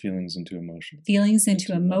thoughts or feelings into emotions? Feelings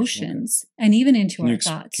into emotions, okay. And even into our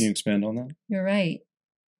thoughts. Can you expand on that? You're right.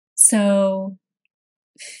 So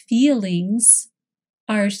feelings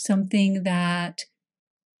are something that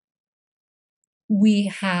we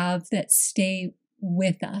have that stay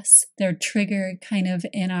with us. They're triggered kind of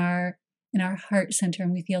in our heart center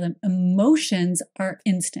and we feel them. Emotions are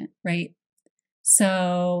instant, right?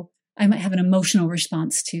 So I might have an emotional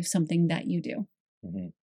response to something that you do. Mm-hmm.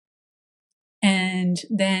 And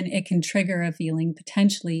then it can trigger a feeling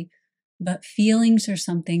potentially, but feelings are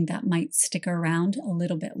something that might stick around a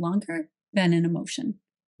little bit longer than an emotion.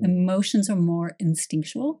 Mm-hmm. Emotions are more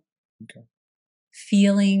instinctual. Okay.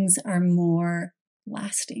 Feelings are more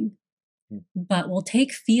lasting, but we'll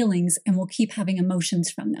take feelings and we'll keep having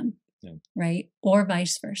emotions from them, right? Or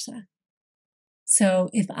vice versa. So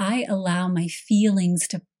if I allow my feelings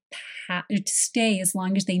to stay as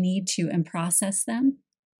long as they need to and process them,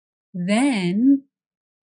 then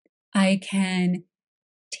I can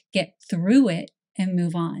get through it and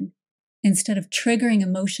move on instead of triggering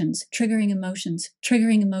emotions,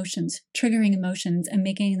 and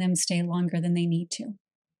making them stay longer than they need to.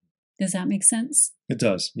 Does that make sense? It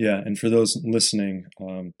does, yeah. And for those listening,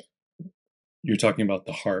 you're talking about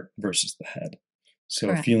the heart versus the head. So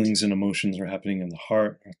correct. Feelings and emotions are happening in the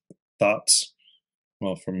heart, thoughts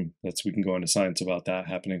well, we can go into science about that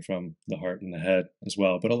happening from the heart and the head as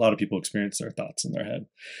well. But a lot of people experience their thoughts in their head.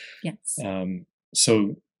 Yes.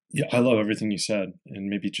 So yeah, I love everything you said. And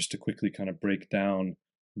maybe just to quickly kind of break down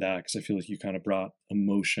that, because I feel like you kind of brought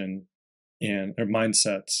emotion or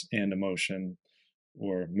mindsets and emotion,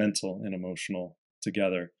 or mental and emotional,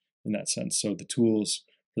 together in that sense. So the tools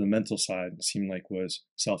for the mental side seemed like was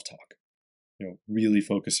self-talk, really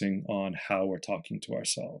focusing on how we're talking to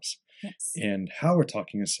ourselves. Yes. And how we're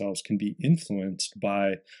talking to ourselves can be influenced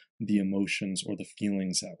by the emotions or the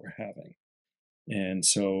feelings that we're having. And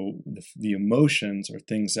so the emotions are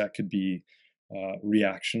things that could be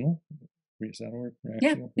reactional. Is that a word?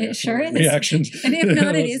 Reactional? Yeah, it sure is. Reactions. And if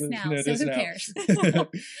not, it is now. So who cares?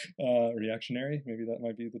 Reactionary, maybe that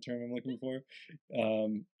might be the term I'm looking for.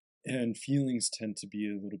 And feelings tend to be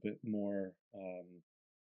a little bit more,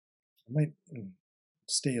 might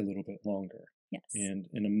stay a little bit longer. Yes. And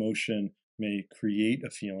an emotion may create a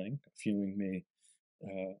feeling. A feeling may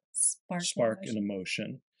spark an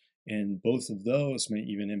emotion. And both of those may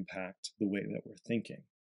even impact the way that we're thinking.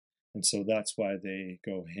 And so that's why they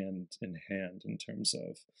go hand in hand in terms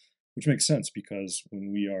of, which makes sense, because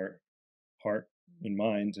when we are heart and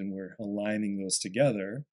mind and we're aligning those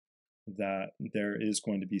together, that there is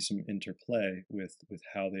going to be some interplay with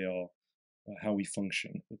how they all, how we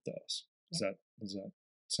function with those. Does that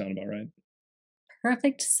sound about right?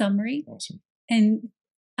 Perfect summary. Awesome. And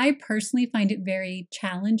I personally find it very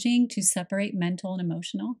challenging to separate mental and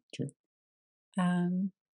emotional. Sure.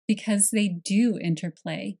 Because they do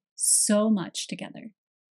interplay so much together.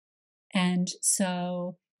 And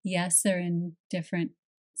so, yes, they're in different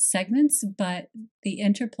segments, but the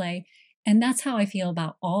interplay, and that's how I feel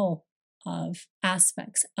about all of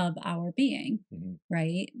aspects of our being,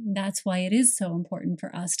 right? That's why it is so important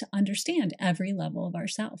for us to understand every level of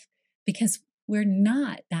ourself, because we're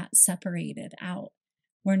not that separated out.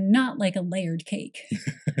 We're not like a layered cake.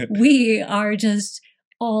 We are just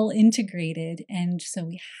all integrated. And so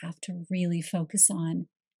we have to really focus on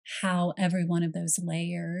how every one of those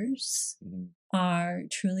layers are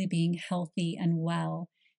truly being healthy and well.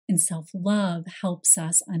 And self-love helps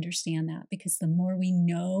us understand that, because the more we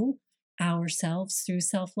know ourselves through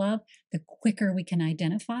self-love, the quicker we can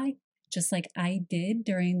identify, just like I did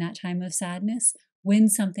during that time of sadness, when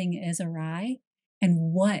something is awry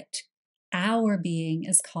and what our being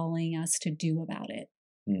is calling us to do about it.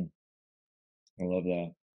 I love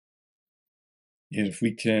that. If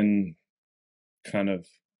we can kind of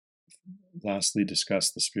lastly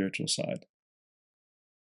discuss the spiritual side,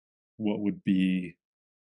 what would be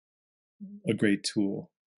a great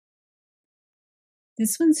tool?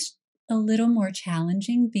 This one's a little more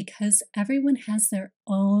challenging because everyone has their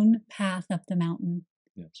own path up the mountain.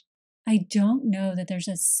 Yes. I don't know that there's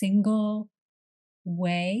a single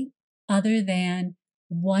way, other than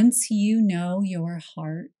once you know your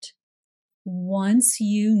heart, once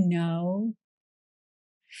you know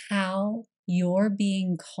how you're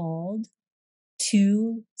being called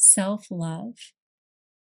to self-love,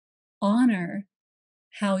 honor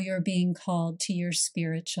how you're being called to your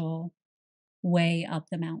spiritual way up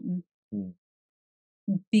the mountain.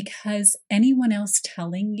 Because anyone else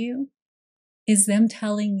telling you is them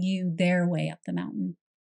telling you their way up the mountain.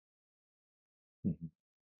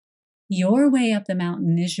 Your way up the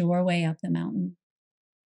mountain is your way up the mountain.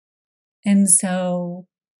 And so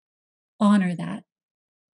honor that.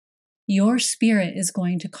 Your spirit is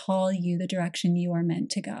going to call you the direction you are meant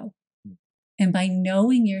to go. And by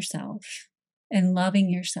knowing yourself and loving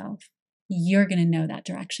yourself, you're going to know that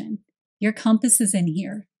direction. Your compass is in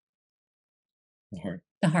here. The heart.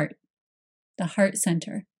 The heart. The heart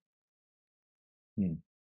center.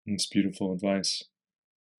 That's beautiful advice.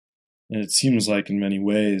 And it seems like in many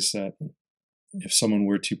ways that if someone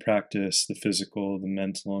were to practice the physical, the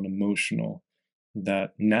mental, and emotional,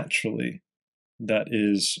 that naturally that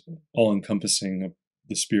is all encompassing of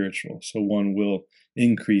the spiritual. So one will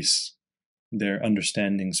increase their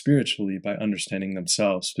understanding spiritually by understanding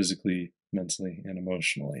themselves physically, mentally, and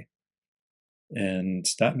emotionally. And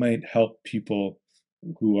that might help people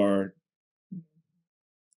who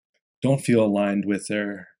don't feel aligned with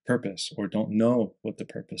their purpose or don't know what the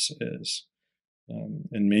purpose is.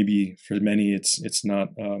 And maybe for many, it's not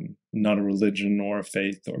a religion or a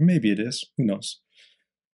faith, or maybe it is, who knows?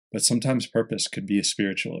 But sometimes purpose could be a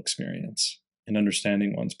spiritual experience and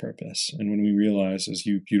understanding one's purpose. And when we realize, as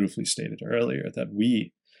you beautifully stated earlier, that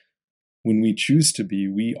when we choose to be,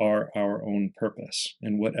 we are our own purpose.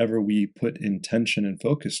 And whatever we put intention and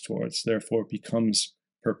focus towards, therefore, becomes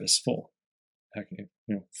purposeful.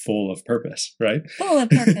 Full of purpose, right? Full of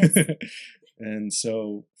purpose. And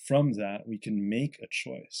so from that, we can make a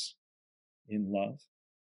choice. in love.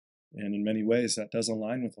 And in many ways, that does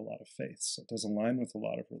align with a lot of faiths. That does align with a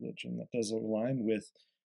lot of religion. That does align with,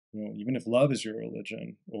 even if love is your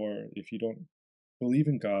religion, or if you don't believe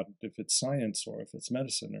in God, if it's science or if it's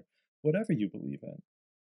medicine or whatever you believe in,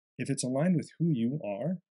 if it's aligned with who you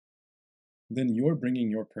are, then you're bringing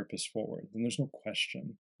your purpose forward. Then there's no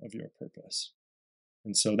question of your purpose.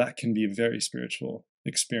 And so that can be a very spiritual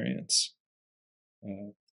experience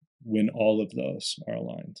when all of those are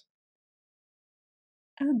aligned.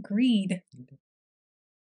 Agreed.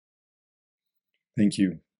 Thank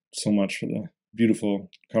you so much for the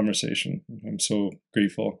beautiful conversation. I'm so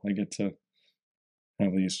grateful I get to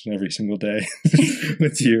have these every single day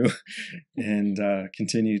with you and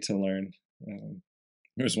continue to learn.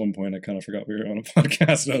 There was one point I kind of forgot we were on a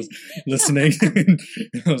podcast and I was listening and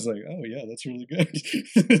I was like, oh yeah, that's really good.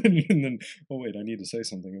 And then, oh wait, I need to say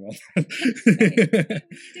something about that.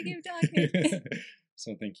 To keep talking.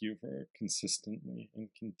 So thank you for consistently and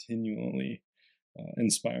continually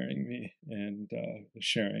inspiring me and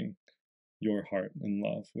sharing your heart and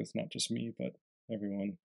love with not just me, but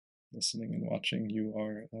everyone listening and watching. You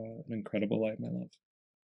are an incredible light, my love.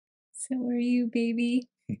 So are you, baby.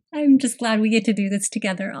 I'm just glad we get to do this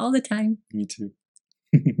together all the time. Me too.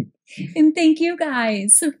 And thank you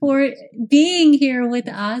guys for being here with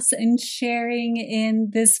us and sharing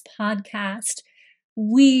in this podcast.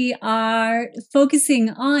 We are focusing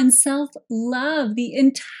on self-love the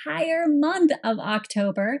entire month of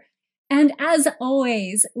October. And as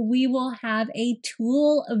always, we will have a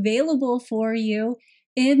tool available for you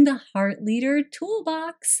in the Heart Leader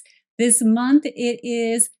Toolbox. This month, it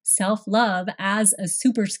is self-love as a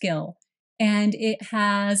super skill. And it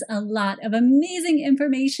has a lot of amazing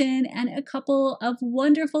information and a couple of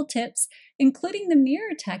wonderful tips, including the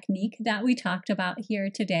mirror technique that we talked about here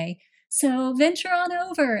today. So venture on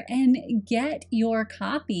over and get your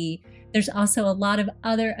copy. There's also a lot of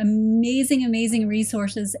other amazing, amazing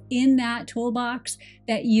resources in that toolbox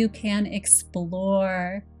that you can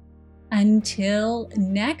explore. Until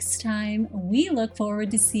next time, we look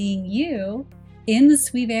forward to seeing you in the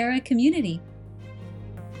Suivera community.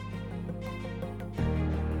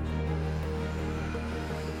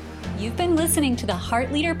 You've been listening to the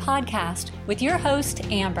Heart Leader Podcast with your host,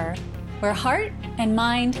 Amber, where heart and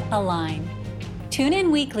mind align. Tune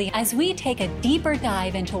in weekly as we take a deeper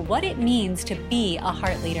dive into what it means to be a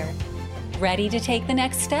heart leader. Ready to take the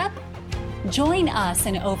next step? Join us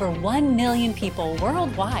and over 1 million people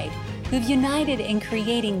worldwide who've united in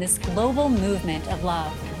creating this global movement of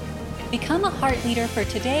love. Become a heart leader for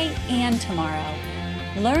today and tomorrow.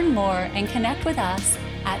 Learn more and connect with us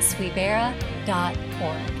at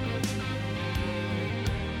suivera.org.